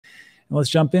let's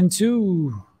jump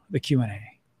into the Q&A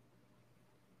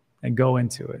and go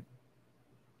into it.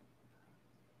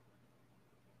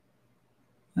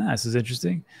 This is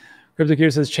interesting.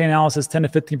 CryptoKeer says chain analysis, 10 to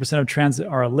 15% of trends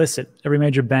are illicit. Every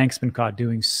major bank's been caught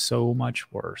doing so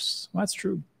much worse. Well, that's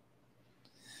true.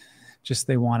 Just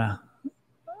they want to,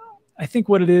 I think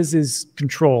what it is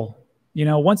control. You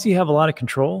know, once you have a lot of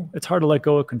control, it's hard to let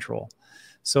go of control.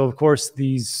 So of course,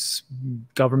 these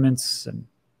governments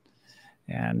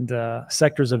and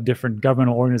sectors of different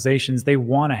governmental organizations, they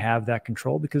want to have that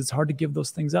control because it's hard to give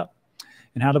those things up.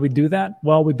 And how do we do that?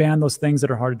 Well, we ban those things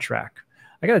that are hard to track.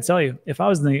 I got to tell you, if I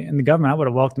was in the government, I would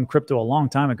have welcomed crypto a long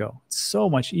time ago. It's so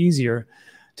much easier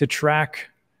to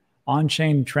track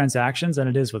on-chain transactions than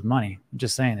it is with money. I'm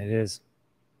just saying it is.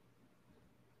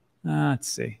 Let's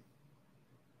see.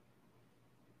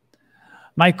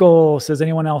 Michael says,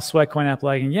 anyone else SweatCoin app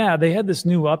lagging? Yeah, they had this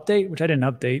new update, which I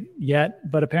didn't update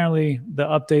yet, but apparently the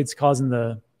update's causing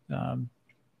the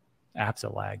apps to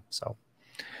lag. So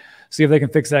see if they can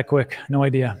fix that quick. No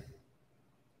idea.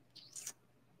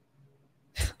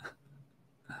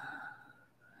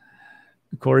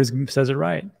 Corey says it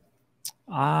right.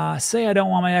 Say I don't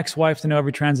want my ex-wife to know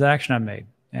every transaction I've made,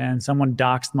 and someone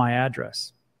doxed my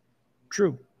address.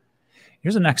 True.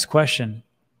 Here's the next question.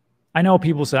 I know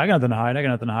people say, I got nothing to hide, I got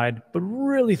nothing to hide, but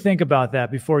really think about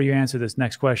that before you answer this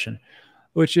next question,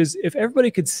 which is if everybody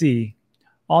could see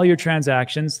all your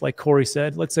transactions, like Corey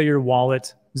said, let's say your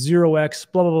wallet, 0x,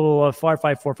 blah, blah, blah, blah,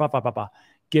 554, blah, blah, blah, blah,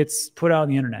 gets put out on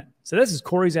the internet. So this is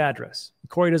Corey's address.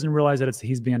 Corey doesn't realize that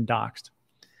he's being doxed.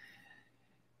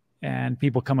 And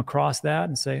people come across that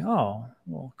and say, oh,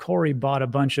 well, Corey bought a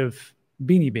bunch of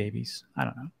Beanie Babies. I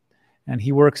don't know. And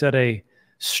he works at a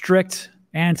strict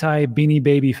anti-Beanie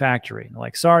Baby factory. They're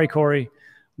like, sorry, Corey,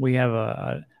 we have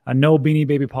a no Beanie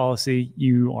Baby policy.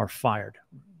 You are fired.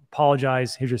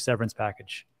 Apologize. Here's your severance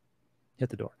package. Hit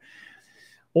the door.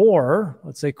 Or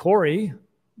let's say Corey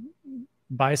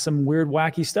buys some weird,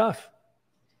 wacky stuff,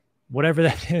 whatever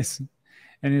that is.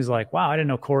 And he's like, wow, I didn't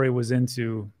know Corey was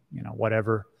into, you know,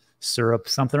 whatever, syrup,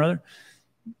 something or other.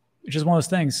 It's just one of those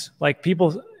things. Like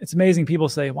people, it's amazing. People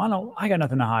say, well, no, I got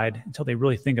nothing to hide until they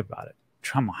really think about it.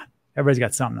 Come on. Everybody's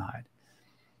got something to hide.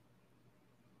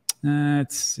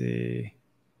 Let's see.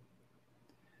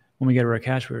 When we get our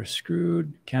cash, we're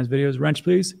screwed. Cam's videos. Wrench,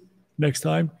 please. Next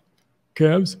time.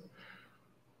 Cabs.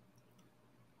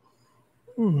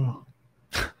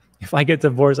 If I get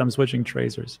divorced, I'm switching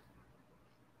tracers.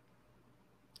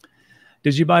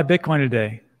 Did you buy Bitcoin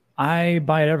today? I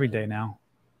buy it every day now.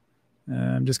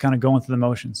 I'm just kind of going through the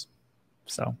motions.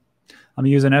 So I'm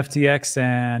using FTX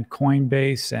and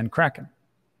Coinbase and Kraken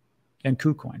and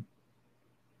KuCoin.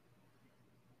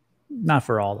 Not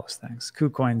for all those things.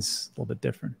 KuCoin's a little bit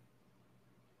different.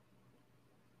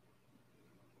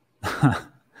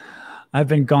 I've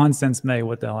been gone since May.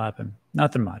 What the hell happened?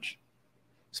 Nothing much.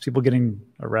 Just people getting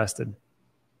arrested.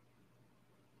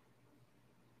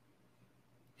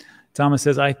 Thomas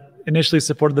says, I initially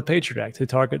supported the Patriot Act to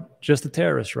target just the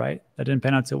terrorists, right? That didn't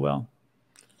pan out so well.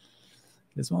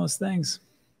 It's one of those things.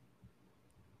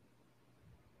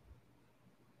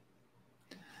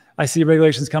 I see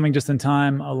regulations coming just in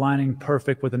time, aligning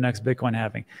perfect with the next Bitcoin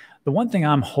halving. The one thing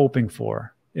I'm hoping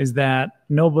for is that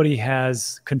nobody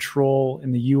has control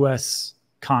in the U.S.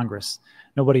 Congress.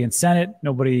 Nobody in Senate,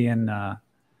 nobody in the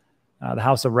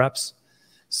House of Reps.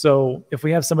 So if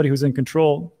we have somebody who's in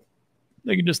control,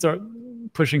 they can just start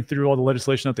pushing through all the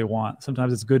legislation that they want.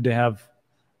 Sometimes it's good to have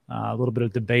a little bit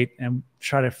of debate and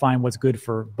try to find what's good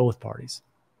for both parties.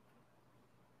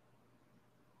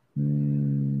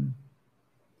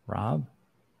 Rob?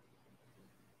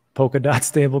 Polkadot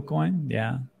stablecoin?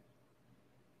 Yeah.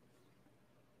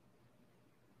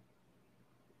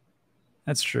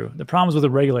 That's true. The problem is with the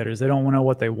regulators. They don't know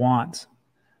what they want.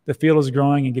 The field is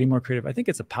growing and getting more creative. I think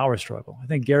it's a power struggle. I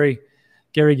think Gary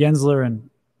Gensler and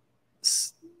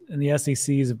the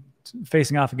SEC is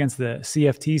facing off against the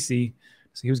CFTC.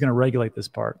 So he was going to regulate this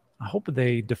part. I hope that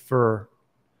they defer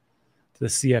to the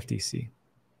CFTC.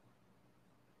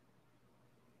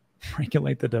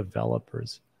 Regulate the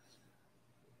developers.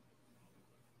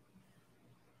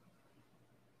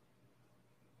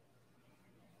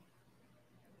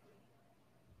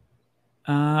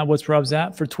 What's Rob's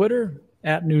app for Twitter?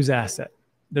 At News Asset.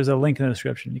 There's a link in the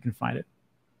description. You can find it.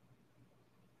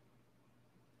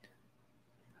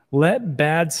 Let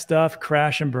bad stuff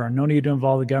crash and burn. No need to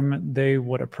involve the government. They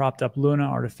would have propped up Luna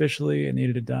artificially and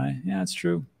needed to die. Yeah, that's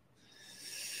true.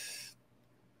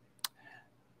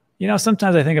 You know,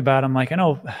 sometimes I think about it, I'm like, I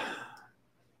know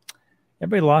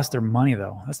everybody lost their money,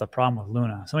 though. That's the problem with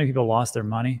Luna. So many people lost their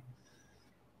money.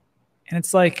 And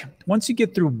it's like, once you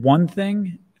get through one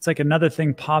thing, It's like another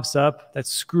thing pops up that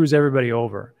screws everybody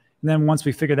over. And then once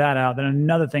we figure that out, then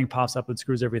another thing pops up that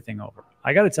screws everything over.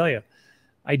 I got to tell you,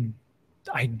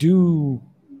 I do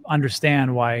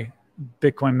understand why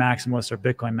Bitcoin maximalists are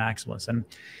Bitcoin maximalists. And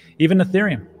even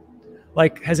Ethereum.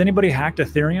 Like, has anybody hacked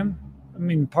Ethereum? I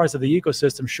mean, parts of the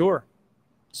ecosystem, sure.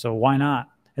 So why not?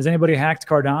 Has anybody hacked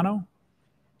Cardano?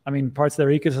 I mean, parts of their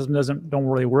ecosystem don't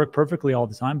really work perfectly all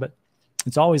the time, but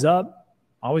it's always up,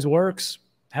 always works,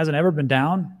 hasn't ever been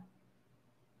down.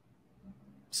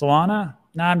 Solana?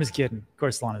 Nah, I'm just kidding. Of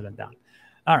course, Solana's been down.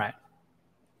 All right.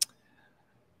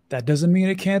 That doesn't mean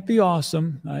it can't be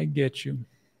awesome. I get you.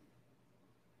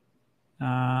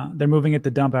 They're moving it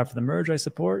to dump after the merge. I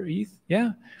support ETH.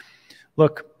 Yeah.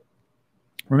 Look,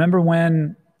 remember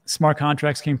when smart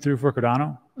contracts came through for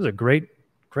Cardano? It was a great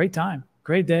time,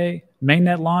 great day.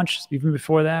 Mainnet launch, even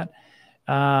before that.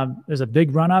 There's a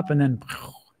big run up and then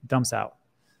dumps out.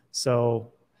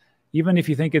 So even if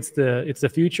you think it's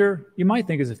the future, you might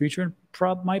think it's the future, and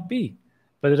might be.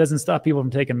 But it doesn't stop people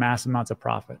from taking massive amounts of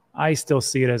profit. I still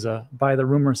see it as a buy the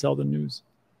rumor, sell the news.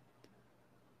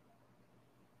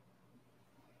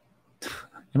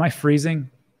 Am I freezing?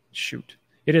 Shoot.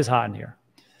 It is hot in here.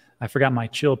 I forgot my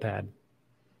chill pad.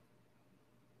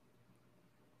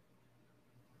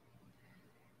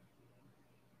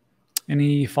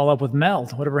 Any follow-up with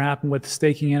Meld? Whatever happened with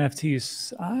staking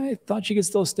NFTs? I thought you could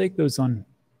still stake those on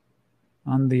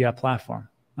the platform.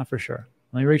 Not for sure.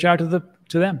 Let me reach out to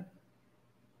them.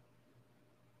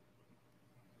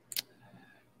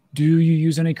 Do you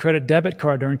use any credit debit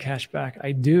card to earn cash back?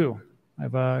 I do. I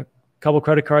have a couple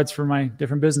credit cards for my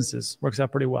different businesses. Works out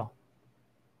pretty well.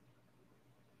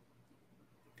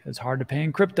 It's hard to pay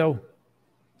in crypto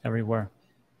everywhere.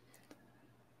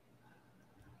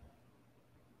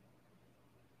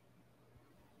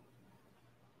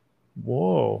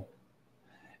 Whoa.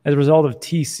 As a result of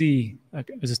TC,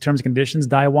 as its terms and conditions,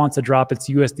 DAI wants to drop its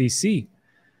USDC.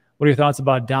 What are your thoughts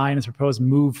about DAI and its proposed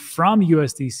move from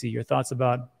USDC? Your thoughts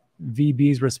about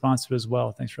VB's response to it as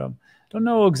well? Thanks, Rob. Don't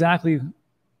know exactly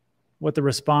what the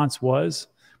response was,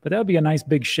 but that would be a nice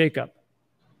big shakeup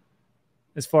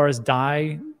as far as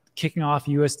DAI kicking off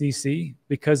USDC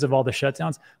because of all the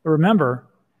shutdowns. But remember,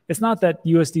 it's not that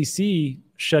USDC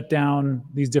shut down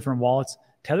these different wallets.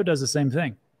 Tether does the same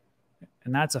thing,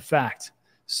 and that's a fact.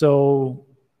 So,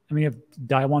 I mean, if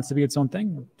DAI wants to be its own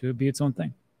thing, to be its own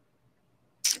thing.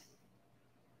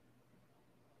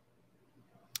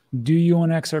 Do you own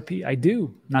XRP? I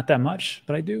do. Not that much,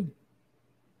 but I do.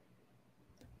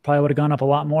 Probably would have gone up a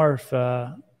lot more if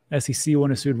SEC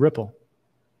wouldn't have sued Ripple.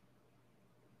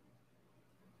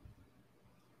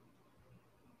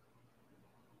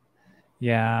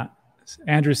 Yeah.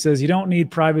 Andrew says, you don't need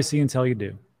privacy until you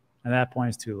do. At that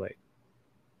point, it's too late.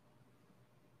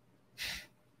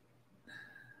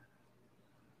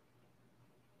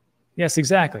 Yes,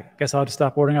 exactly. Guess I'll have to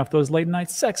stop ordering off those late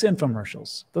night sex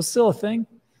infomercials. Those still a thing?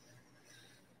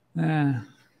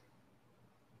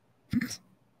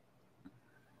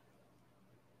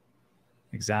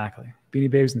 Exactly. Beanie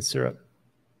Babies and syrup.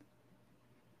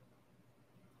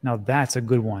 Now that's a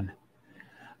good one.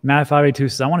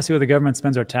 Matt582 says, I want to see what the government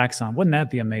spends our tax on. Wouldn't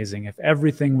that be amazing if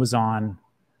everything was on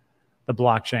the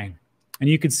blockchain? And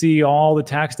you could see all the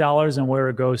tax dollars and where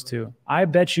it goes to. I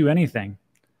bet you anything,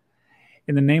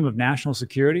 in the name of national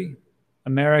security,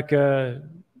 America,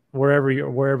 wherever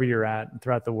you're at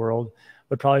throughout the world,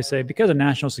 would probably say, because of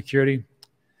national security,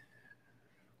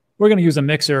 we're going to use a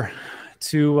mixer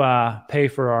to pay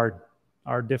for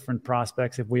our different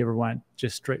prospects if we ever went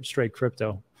just straight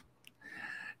crypto.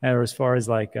 Or as far as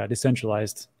like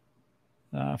decentralized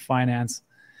finance,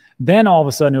 then all of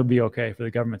a sudden it would be okay for the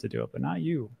government to do it, but not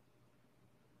you.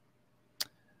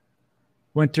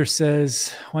 Winter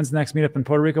says, when's the next meetup in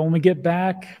Puerto Rico? When we get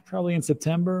back, probably in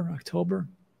September, October.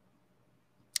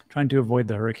 Trying to avoid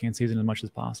the hurricane season as much as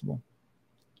possible.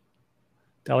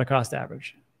 Dollar cost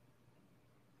average.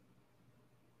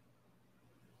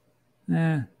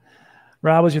 Rob,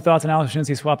 what's your thoughts on Alex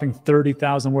Shinsky swapping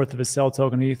 30,000 worth of his cell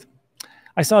token ETH?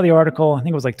 I saw the article. I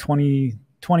think it was like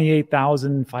 $28,500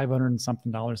 and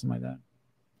something, something like that.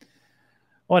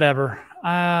 Whatever.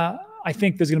 I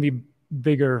think there's going to be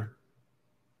bigger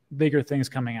things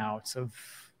coming out of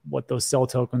what those cell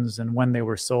tokens and when they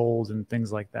were sold and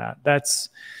things like that. That's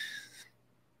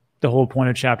the whole point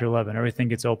of Chapter 11. Everything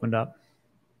gets opened up.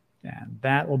 And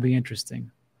that will be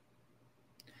interesting.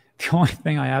 The only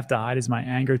thing I have to hide is my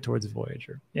anger towards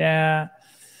Voyager. Yeah.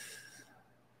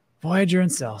 Voyager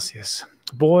and Celsius.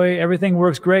 Boy, everything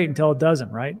works great until it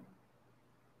doesn't, right?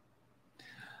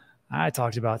 I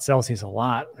talked about Celsius a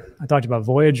lot. I talked about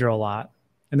Voyager a lot.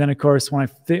 And then, of course,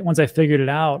 once I figured it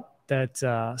out,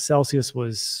 that Celsius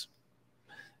was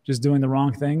just doing the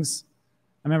wrong things.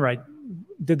 I remember I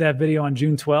did that video on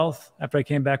June 12th after I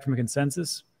came back from a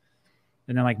consensus.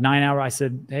 And then like 9 hours, I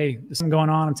said, hey, there's something going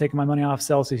on. I'm taking my money off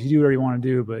Celsius. You do whatever you want to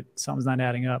do, but something's not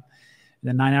adding up. And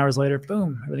then 9 hours later,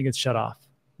 boom, everything gets shut off.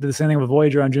 Did the same thing with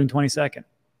Voyager on June 22nd.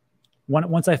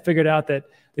 Once I figured out that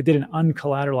they did an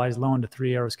uncollateralized loan to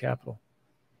 3 Arrows Capital.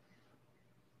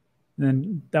 And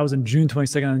then that was on June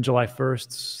 22nd and July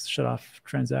 1st, shut off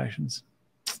transactions.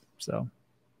 So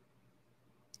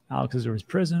Alex is in his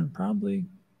prison, probably,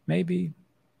 maybe.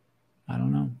 I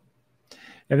don't know.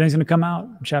 Everything's going to come out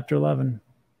in Chapter 11.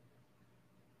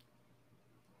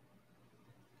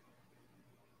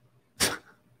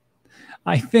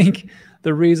 I think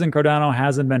the reason Cardano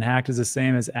hasn't been hacked is the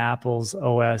same as Apple's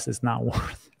OS. It's not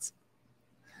worth it.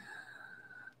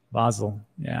 Basel,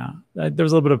 yeah. There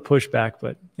was a little bit of pushback,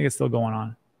 but I think it's still going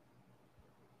on.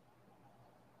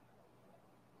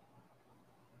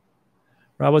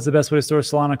 Rob, what's the best way to store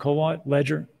Solana Cobalt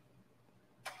Ledger?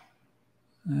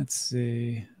 Let's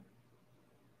see.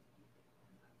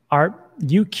 Are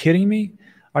you kidding me?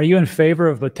 Are you in favor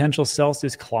of potential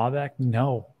Celsius clawback?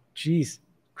 No. Jeez,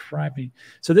 crappy.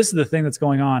 So this is the thing that's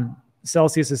going on.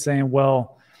 Celsius is saying,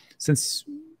 well, since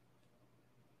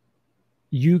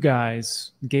you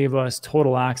guys gave us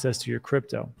total access to your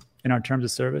crypto in our terms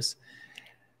of service,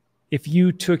 if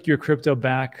you took your crypto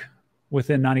back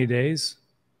within 90 days,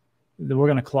 then we're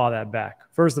going to claw that back.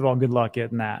 First of all, good luck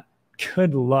getting that.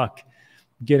 Good luck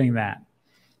getting that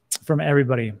from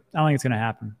everybody. I don't think it's going to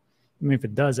happen. I mean, if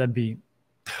it does, they'd be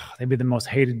the most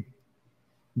hated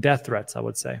death threats, I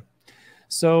would say.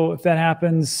 So if that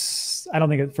happens, I don't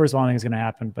think it, first of all, I don't think it's going to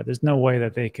happen, but there's no way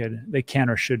that they can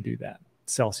or should do that.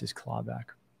 Celsius clawback.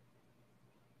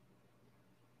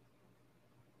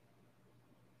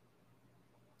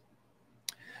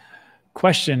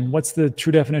 Question, what's the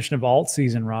true definition of alt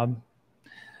season, Rob?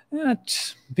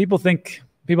 People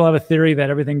have a theory that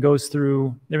everything starts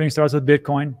with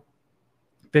Bitcoin.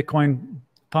 Bitcoin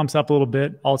pumps up a little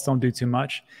bit. Alts don't do too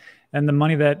much. And the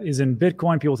money that is in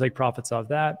Bitcoin, people take profits off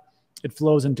that. It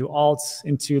flows into alts,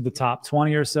 into the top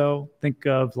 20 or so. Think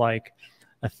of like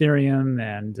Ethereum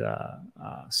and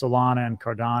Solana and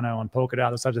Cardano and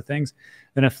Polkadot, those types of things.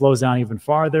 Then it flows down even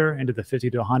farther into the 50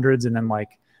 to 100s and then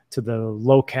like to the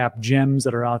low cap gems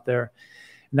that are out there.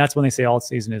 And that's when they say alt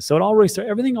season is. So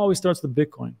everything always starts with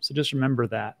Bitcoin. So just remember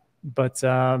that. But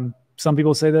some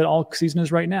people say that alt season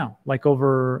is right now, like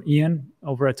over Ian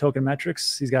over at Token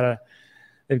Metrics. They've got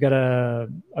a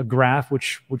graph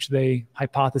which they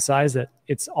hypothesize that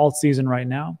it's alt season right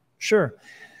now. Sure.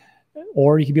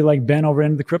 Or you could be like Ben over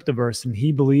in the Cryptoverse, and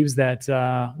he believes that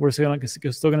we're still going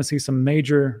to see some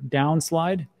major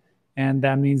downslide. And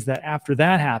that means that after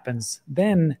that happens,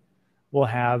 then we'll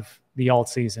have the alt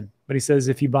season. But he says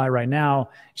if you buy right now,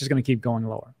 it's just going to keep going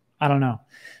lower. I don't know.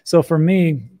 So for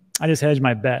me, I just hedge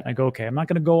my bet. I go, okay, I'm not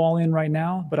going to go all in right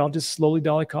now, but I'll just slowly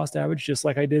dollar cost average, just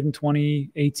like I did in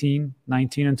 2018,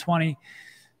 19, and 20,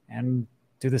 and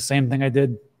do the same thing I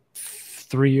did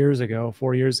 4 years ago,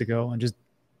 and just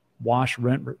wash,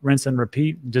 rinse, and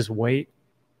repeat, and just wait.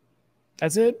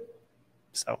 That's it.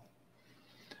 So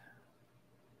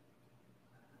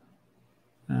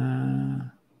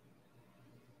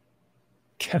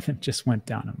Kevin just went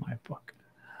down in my book.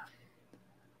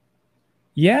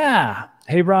 Yeah.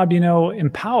 Hey, Rob, do you know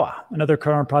Empower, another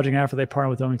Cardano project after they partner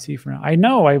with OMT for now? I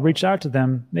know. I reached out to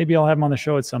them. Maybe I'll have them on the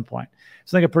show at some point.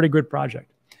 It's like a pretty good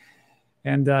project.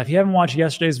 And if you haven't watched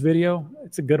yesterday's video,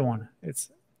 it's a good one.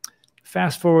 It's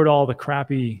fast forward all the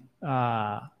crappy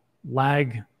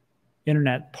lag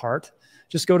internet part.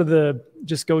 Just go to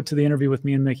the interview with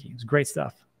me and Mickey. It's great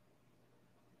stuff.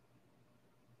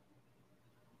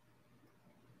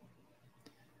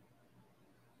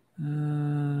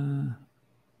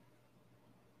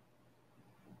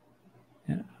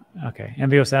 Okay,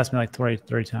 Envios asked me like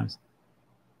 30 times.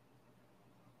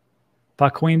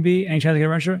 Pot Queen Bee, any chance to get a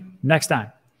register? Next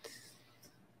time.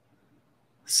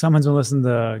 Someone's been listening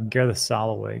to Gareth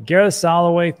Soloway. Gareth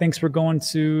Soloway thinks we're going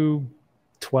to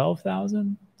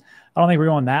 12,000. I don't think we're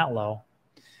going that low.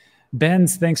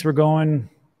 Benz thinks we're going.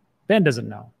 Ben doesn't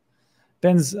know.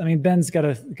 Ben's got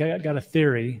a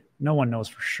theory. No one knows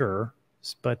for sure,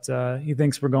 but he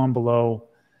thinks we're going below.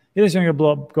 He thinks we're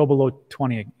going to go below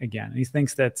 20 again. He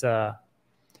thinks that,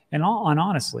 and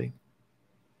honestly,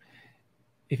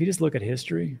 if you just look at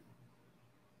history,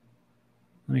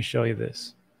 let me show you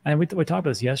this. And we talked about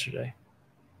this yesterday.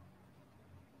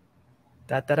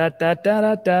 Where'd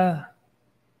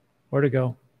it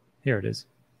go? Here it is.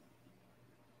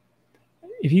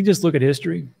 If you just look at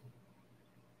history,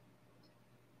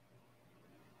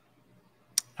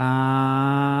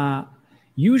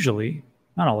 Usually,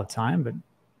 not all the time, but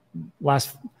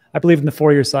I believe in the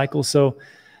 4-year cycle. So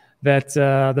that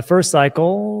the first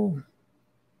cycle,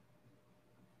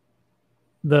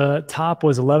 the top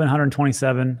was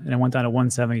 1,127 and it went down to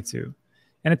 172.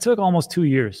 And it took almost 2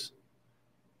 years.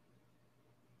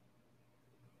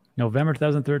 November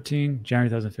 2013, January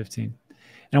 2015. And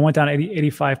it went down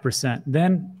 85%.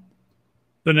 Then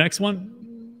the next one,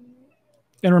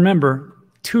 and remember,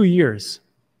 2 years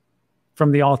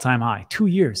from the all-time high. 2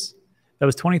 years. That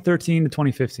was 2013 to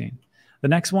 2015. The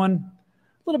next one,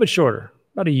 a little bit shorter,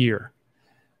 about a year.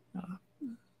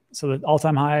 So the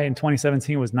all-time high in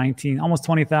 2017 was almost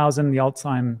 20,000.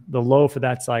 The low for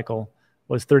that cycle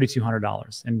was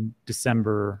 $3,200 in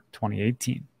December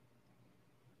 2018.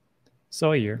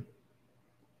 So a year.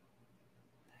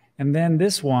 And then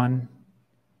this one,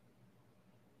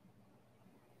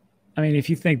 I mean, if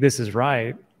you think this is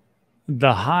right,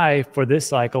 the high for this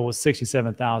cycle was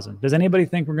 67,000. Does anybody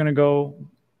think we're going to go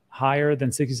higher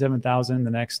than 67,000 the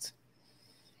next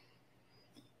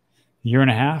year and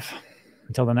a half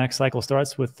until the next cycle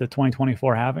starts with the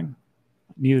 2024 halving?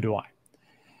 Neither do I.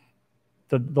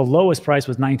 The lowest price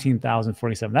was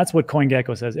 19,047. That's what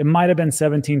CoinGecko says. It might have been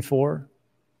 17.4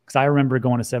 because I remember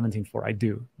going to 17.4. I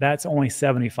do. That's only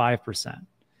 75%. And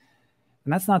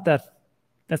that's not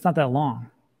that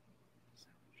long.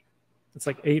 It's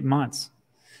like 8 months.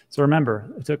 So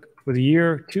remember, it took with a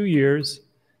year, 2 years,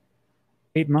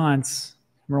 8 months,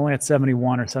 we're only at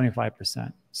 71 or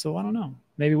 75%. So I don't know.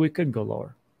 Maybe we could go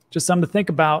lower. Just something to think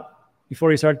about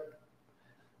before you start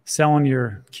selling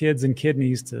your kids and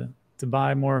kidneys to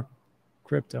buy more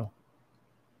crypto.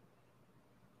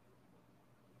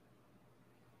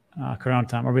 Corona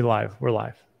time. Are we live? We're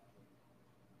live.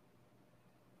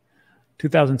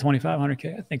 2025,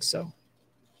 100K? I think so.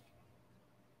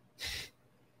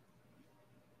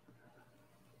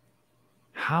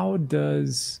 How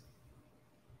does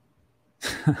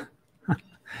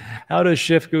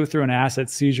Schiff go through an asset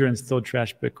seizure and still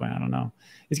trash Bitcoin? I don't know.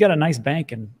 He's got a nice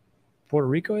bank in Puerto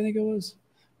Rico, I think it was.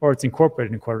 Or it's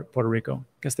incorporated in Puerto Rico.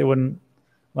 Guess they wouldn't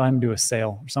let him do a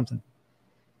sale or something.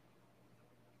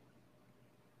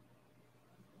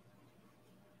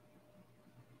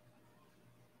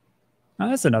 Now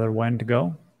that's another one to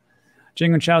go.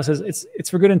 Jingun Chow says, it's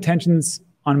for good intentions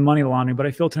on money laundering, but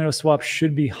I feel tornado swaps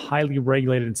should be highly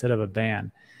regulated instead of a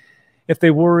ban. If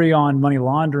they worry on money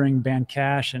laundering, ban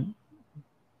cash and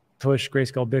push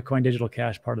Grayscale Bitcoin digital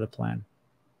cash part of the plan.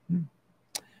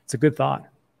 It's a good thought.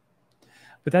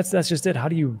 But that's just it. How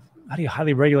do you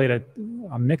highly regulate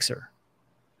a mixer?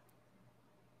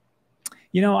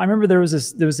 You know, I remember there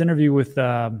was this interview with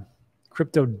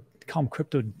crypto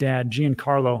dad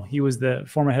Giancarlo. He was the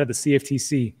former head of the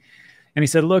CFTC. And he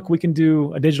said, look, we can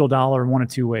do a digital dollar in one of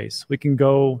two ways. We can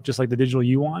go just like the digital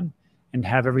yuan and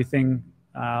have everything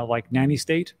like nanny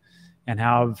state and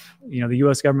have, you know, the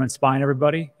US government spying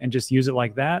everybody and just use it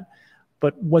like that.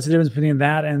 But what's the difference between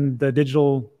that and the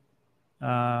digital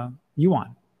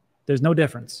yuan? There's no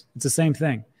difference. It's the same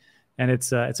thing. And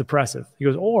it's oppressive. He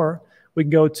goes, or we can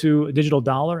go to a digital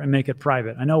dollar and make it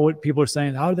private. I know what people are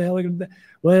saying. How the hell are they going to do that?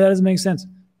 Well, that doesn't make sense.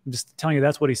 I'm just telling you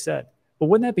that's what he said. But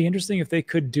wouldn't that be interesting if they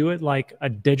could do it like a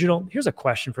digital? Here's a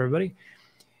question for everybody.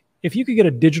 If you could get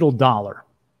a digital dollar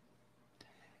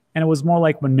and it was more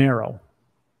like Monero,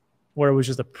 where it was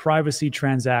just a privacy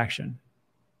transaction,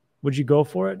 would you go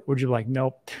for it? Or would you be like,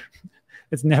 nope,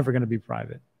 it's never going to be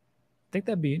private? I think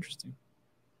that'd be interesting.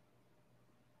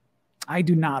 I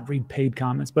do not read paid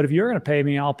comments, but if you're going to pay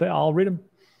me, I'll read them.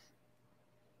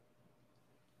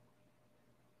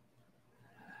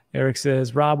 Eric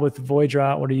says, Rob, with Voyager,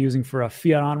 what are you using for a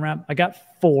fiat on-ramp? I got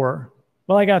 4.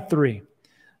 Well, I got 3.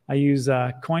 I use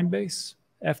Coinbase,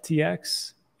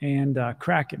 FTX, and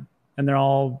Kraken. And they're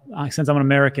all, since I'm an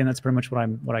American, that's pretty much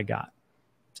what I got.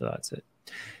 So that's it.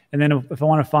 And then if I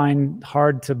want to find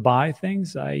hard to buy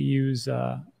things, I use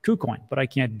KuCoin, but I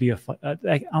can't be I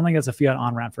don't think that's a fiat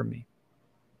on-ramp for me.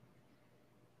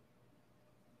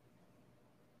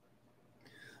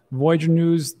 Voyager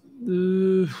news,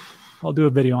 I'll do a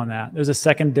video on that. There's a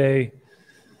second day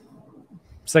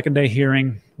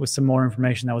hearing with some more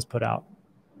information that was put out.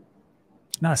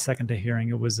 Not a second day hearing.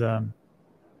 It was the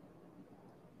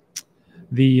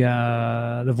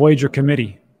Voyager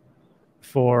committee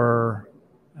for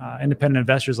independent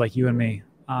investors like you and me.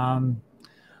 I'll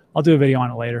do a video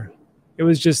on it later. It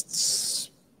was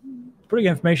just pretty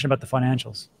good information about the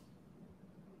financials.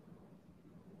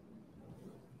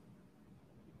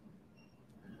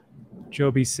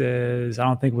 Joby says, I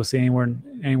don't think we'll see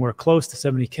anywhere close to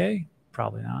 70K.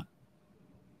 Probably not.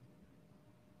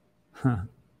 Huh.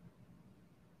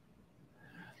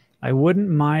 I wouldn't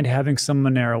mind having some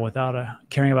Monero without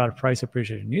caring about a price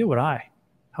appreciation. Neither would I.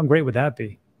 How great would that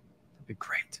be? That'd be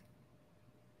great.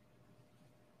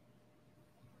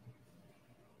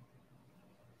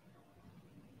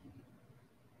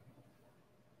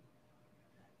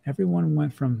 Everyone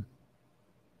went from...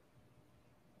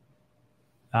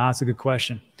 that's a good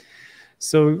question.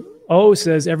 So O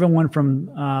says everyone from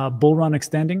bull run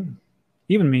extending,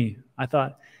 even me. I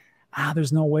thought,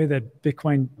 there's no way that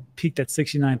Bitcoin peaked at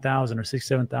 69,000 or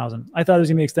 67,000. I thought it was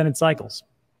going to be extended cycles.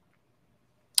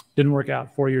 Didn't work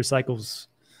out. 4-year cycles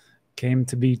came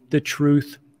to be the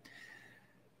truth.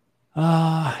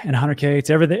 And 100K, it's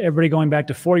everybody going back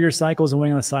to 4-year cycles and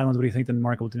waiting on the sidelines. What do you think the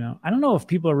market will do now? I don't know if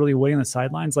people are really waiting on the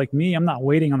sidelines. Like me, I'm not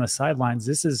waiting on the sidelines.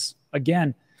 This is,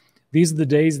 again, these are the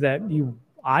days that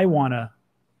I want to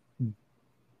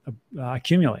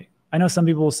accumulate. I know some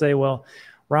people will say, well,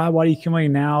 Rob, why are you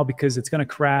accumulating now? Because it's going to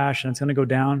crash and it's going to go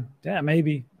down. Yeah,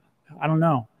 maybe. I don't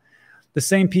know. The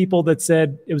same people that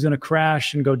said it was going to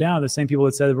crash and go down are the same people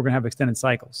that said that we're going to have extended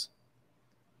cycles.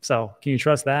 So can you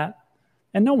trust that?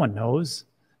 And no one knows.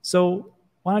 So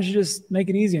why don't you just make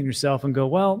it easy on yourself and go,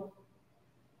 well,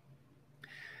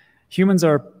 humans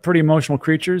are pretty emotional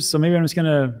creatures, so maybe I'm just going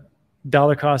to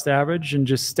dollar cost average and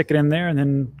just stick it in there and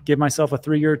then give myself a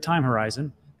 3-year time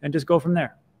horizon and just go from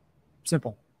there.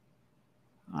 Simple.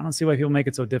 I don't see why people make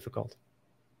it so difficult.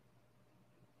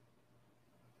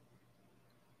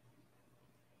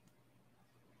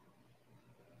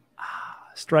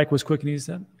 Strike was quick and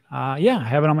easy. Yeah, I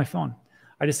have it on my phone.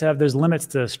 I just have, there's limits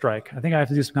to Strike. I think I have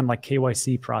to do some kind of like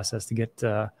KYC process to get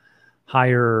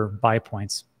higher buy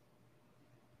points.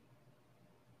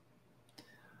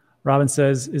 Robin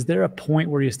says, is there a point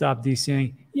where you stop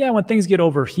DCing? Yeah, when things get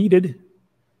overheated,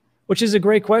 which is a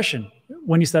great question.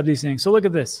 When you stop DCing. So look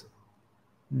at this.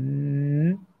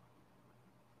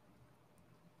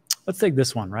 Let's take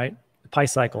this one, right? The Pi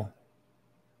cycle.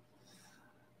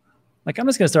 Like I'm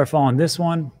just going to start following this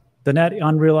one, the net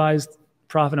unrealized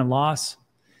profit and loss.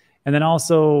 And then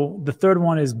also the third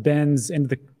one is Ben's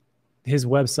into his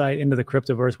website, into the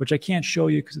Cryptoverse, which I can't show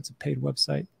you because it's a paid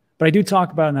website. But I do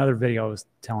talk about it in another video I was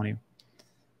telling you.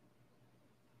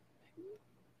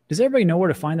 Does everybody know where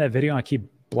to find that video I keep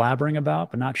blabbering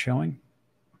about but not showing?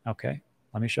 Okay,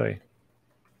 let me show you.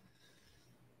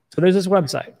 So there's this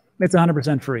website. It's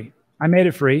 100% free. I made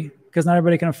it free because not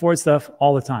everybody can afford stuff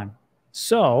all the time.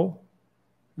 So,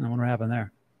 I wonder what happened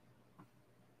there.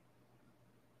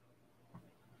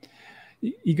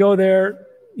 You go there,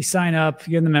 you sign up,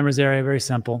 you get in the members area, very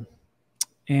simple.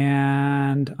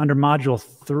 And under module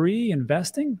 3,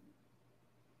 investing,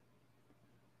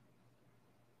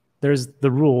 there's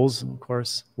the rules, of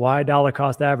course. Why dollar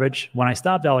cost average? When I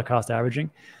stop dollar cost averaging.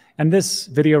 And this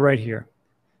video right here.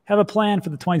 Have a plan for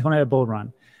the 2020 bull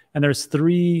run. And there's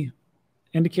 3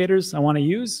 indicators I want to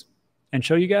use and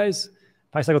show you guys.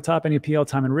 Pi cycle top, NUPL,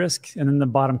 time and risk, and then the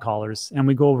bottom callers. And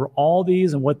we go over all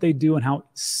these and what they do and how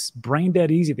brain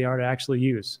dead easy they are to actually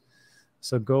use.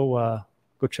 So go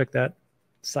check that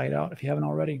site out if you haven't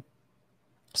already.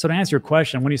 So to answer your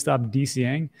question, when do you stop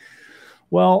DCing?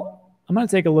 Well, I'm going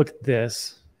to take a look at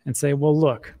this and say, well,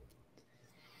 look,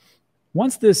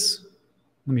 once this,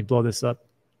 let me blow this up.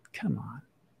 Come on.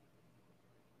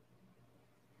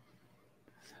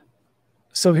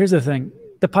 So here's the thing.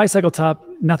 The Pi cycle top,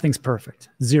 nothing's perfect.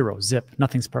 0, zip,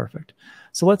 nothing's perfect.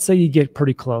 So let's say you get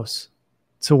pretty close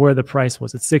to where the price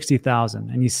was at 60,000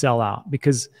 and you sell out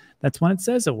because that's when it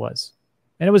says it was.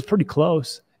 And it was pretty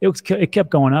close. It kept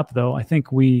going up though. I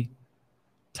think we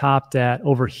topped at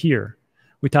over here.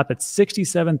 We topped at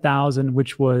 67,000,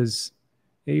 which was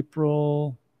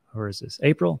April, or is this?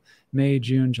 April, May,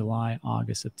 June, July,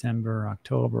 August, September,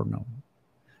 October, no.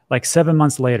 Like 7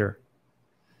 months later.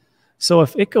 So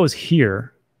if it goes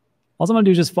here, all I'm going to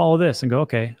do is just follow this and go,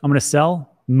 okay, I'm going to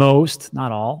sell most,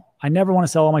 not all. I never want to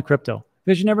sell all my crypto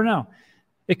because you never know.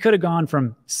 It could have gone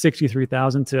from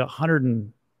 63,000 to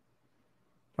 100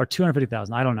 or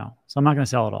 250,000. I don't know. So I'm not going to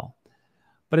sell it all.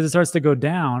 But as it starts to go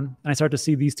down and I start to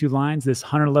see these 2 lines, this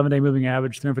 111-day moving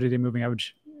average, 350-day moving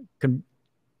average can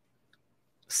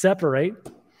separate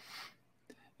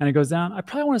and it goes down, I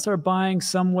probably want to start buying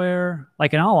somewhere,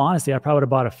 like in all honesty, I probably would have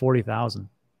bought at 40,000.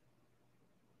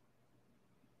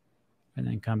 And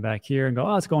then come back here and go,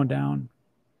 oh, it's going down.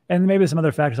 And maybe some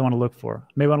other factors I want to look for.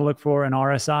 Maybe I want to look for an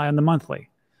RSI on the monthly,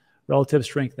 relative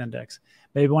strength index.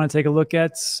 Maybe I want to take a look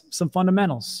at some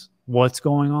fundamentals. What's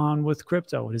going on with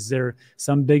crypto? Is there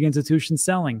some big institution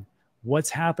selling? What's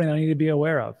happening that I need to be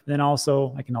aware of? Then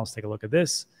also, I can also take a look at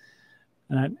this.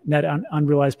 And net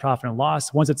unrealized profit and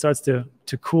loss. Once it starts to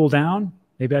cool down,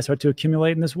 maybe I start to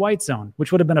accumulate in this white zone,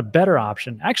 which would have been a better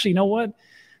option. Actually, you know what?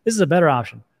 This is a better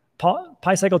option.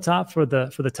 pi cycle top for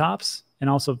the tops and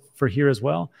also for here as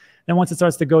well. Then once it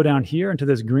starts to go down here into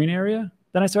this green area,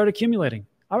 then I started accumulating.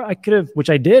 I could have, which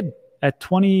I did at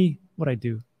 20, what'd I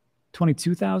do?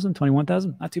 22,000,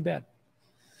 21,000, not too bad.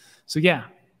 So yeah,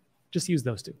 just use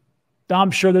those two.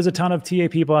 I'm sure there's a ton of TA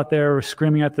people out there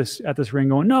screaming at this ring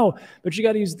going, no, but you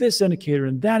got to use this indicator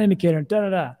and that indicator and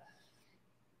da-da-da.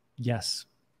 Yes,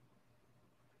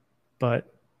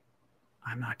 but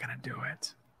I'm not going to do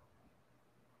it.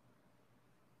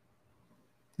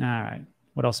 All right,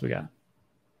 what else we got?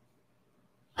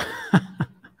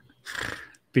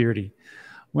 Beardy.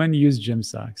 When used gym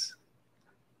socks.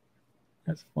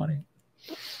 That's funny.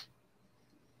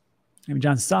 Amy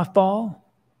Johnson softball.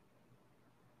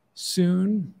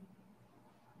 Soon.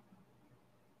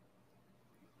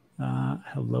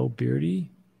 Hello,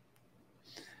 Beardy.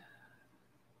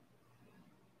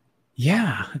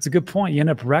 Yeah, it's a good point. You end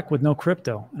up wrecked with no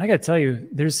crypto. And I got to tell you,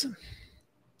 there's...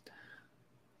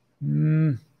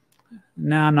 no,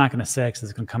 I'm not going to say because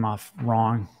it's going to come off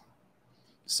wrong.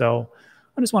 So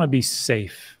I just want to be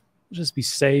safe. Just be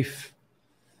safe.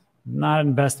 Not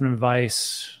investment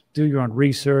advice. Do your own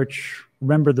research.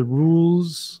 Remember the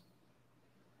rules.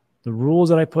 The rules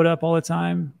that I put up all the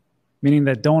time, meaning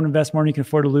that don't invest more than you can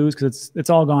afford to lose because it's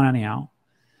all gone anyhow.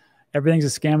 Everything's a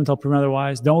scam until proven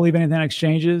otherwise. Don't leave anything on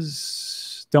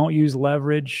exchanges. Don't use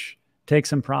leverage. Take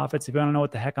some profits. If you want to know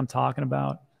what the heck I'm talking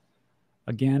about,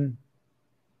 again,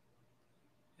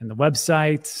 in the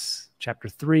website, chapter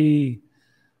 3,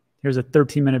 here's a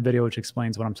 13-minute video which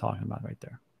explains what I'm talking about right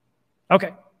there.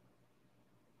 Okay.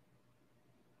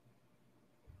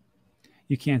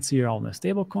 You can't see all in the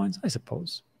stable coins, I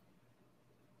suppose.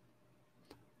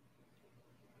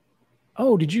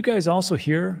 Oh, did you guys also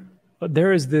hear?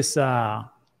 There is this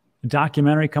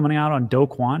documentary coming out on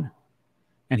Do-Kwon,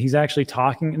 and he's actually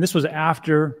talking, and this was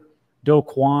after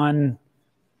Do-Kwon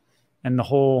and the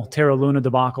whole Terra Luna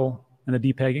debacle and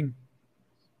the depegging.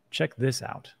 Check this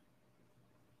out.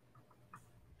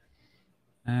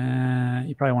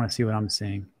 You probably want to see what I'm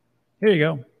seeing. Here you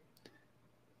go.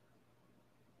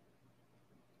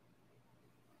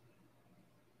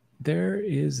 There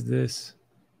is this,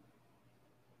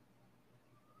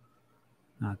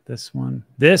 not this one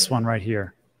right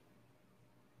here.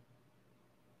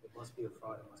 It must be a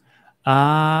fraud.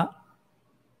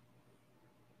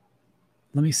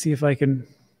 Let me see if I can.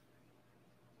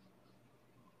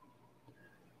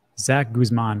 Zach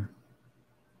Guzman.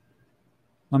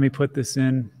 Let me put this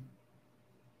in.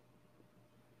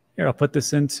 Here, I'll put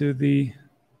this into the.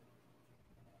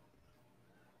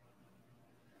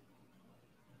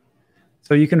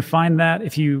 So you can find that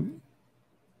if you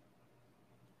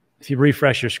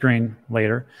refresh your screen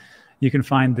later, you can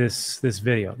find this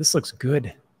video. This looks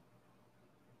good.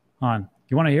 Hold on.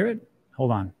 You want to hear it?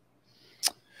 Hold on.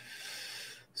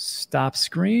 Stop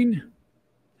screen.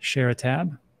 Share a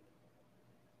tab.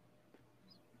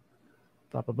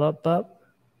 Bop, bop, bop, bop.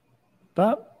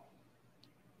 Bop.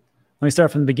 Let me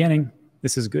start from the beginning.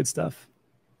 This is good stuff.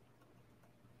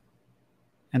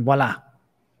 And voila.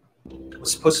 It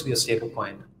was supposed to be a stable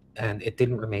coin, and it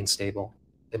didn't remain stable.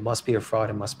 It must be a fraud.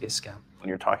 It must be a scam. When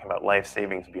you're talking about life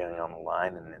savings being on the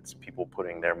line and it's people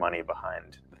putting their money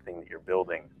behind the thing that you're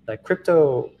building. Like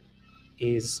crypto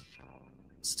is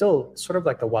still sort of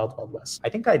like the wild, wild west. I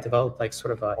think I developed like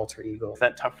sort of an alter ego. Is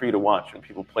that tough for you to watch when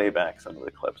people play back some of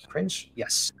the clips? Cringe?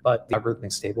 Yes. But the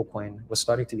algorithmic stablecoin was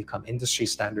starting to become industry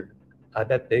standard. I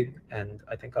bet big, and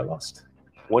I think I lost.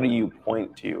 What do you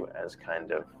point to as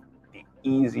kind of the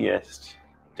easiest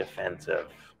defense of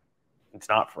it's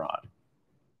not fraud?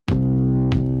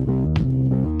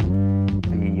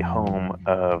 The home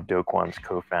of Do-Kwon's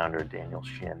co-founder, Daniel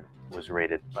Shin, was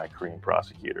raided by Korean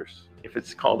prosecutors. If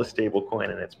it's called a stable coin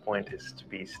and its point is to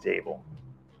be stable,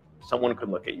 someone could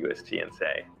look at UST and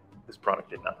say, this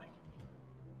product did nothing.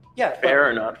 Yeah. Fair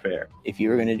or not fair? If you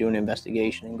were going to do an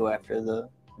investigation and go after the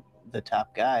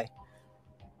top guy,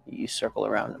 you circle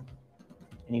around him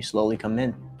and you slowly come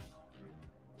in.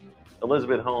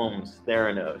 Elizabeth Holmes,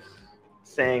 Theranos,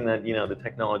 saying that, you know, the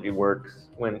technology works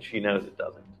when she knows it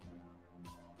doesn't.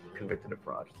 Convicted of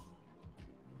fraud.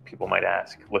 People might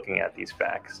ask, looking at these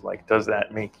facts, like, does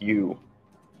that make you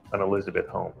an Elizabeth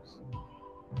Holmes?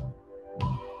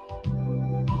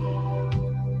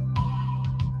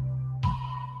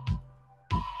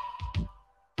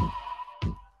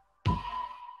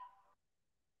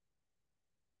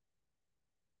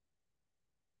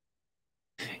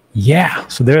 Yeah,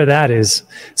 so there that is.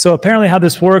 So apparently how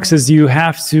this works is you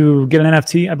have to get an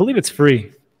NFT. I believe it's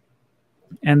free.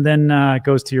 And then it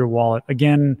goes to your wallet.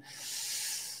 Again,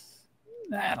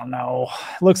 I don't know.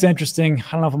 It looks interesting.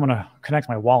 I don't know if I'm going to connect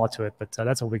my wallet to it, but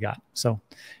that's what we got. So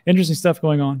interesting stuff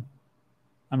going on.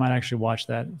 I might actually watch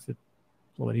that if it's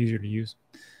a little bit easier to use.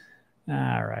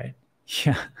 All right.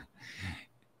 Yeah.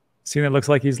 See, that looks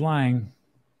like he's lying.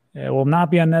 It will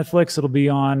not be on Netflix. It'll be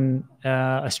on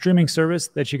a streaming service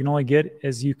that you can only get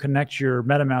as you connect your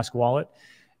MetaMask wallet.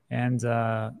 And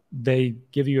they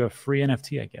give you a free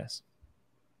NFT, I guess.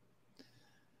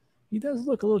 He does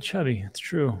look a little chubby. It's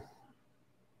true.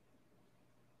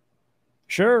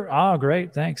 Sure. Oh,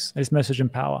 great. Thanks. I just messaged him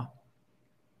Power.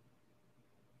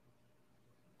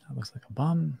 That looks like a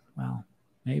bum. Well,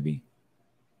 maybe.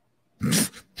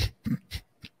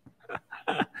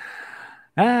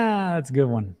 That's a good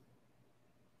one.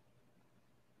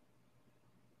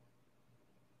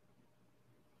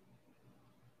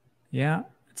 Yeah,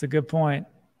 it's a good point.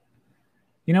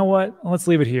 You know what? Let's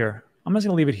leave it here. I'm just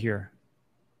going to leave it here.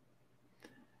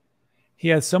 He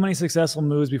had so many successful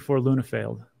moves before Luna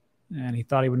failed, and he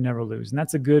thought he would never lose. And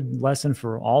that's a good lesson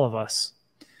for all of us.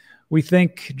 We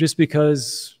think just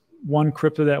because one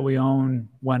crypto that we own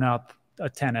went up a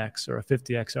 10x or a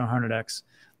 50x or a 100x,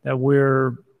 that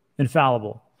we're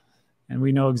infallible and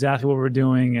we know exactly what we're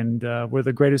doing and we're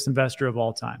the greatest investor of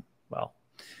all time. Well,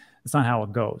 that's not how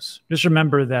it goes. Just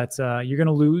remember that you're going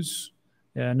to lose.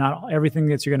 Not everything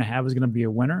that you're going to have is going to be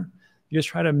a winner. You just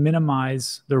try to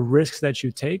minimize the risks that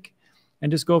you take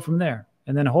and just go from there.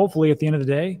 And then hopefully at the end of the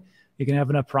day, you can have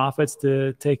enough profits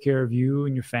to take care of you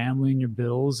and your family and your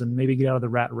bills and maybe get out of the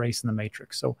rat race in the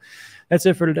matrix. So that's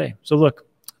it for today. So look,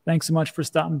 thanks so much for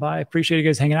stopping by. I appreciate you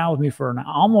guys hanging out with me for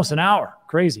almost an hour.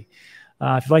 Crazy.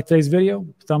 If you like today's video,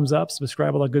 thumbs up,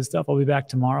 subscribe, all that good stuff. I'll be back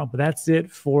tomorrow. But that's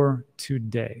it for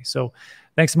today. So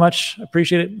thanks so much.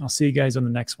 Appreciate it. I'll see you guys on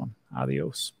the next one.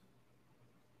 Adios.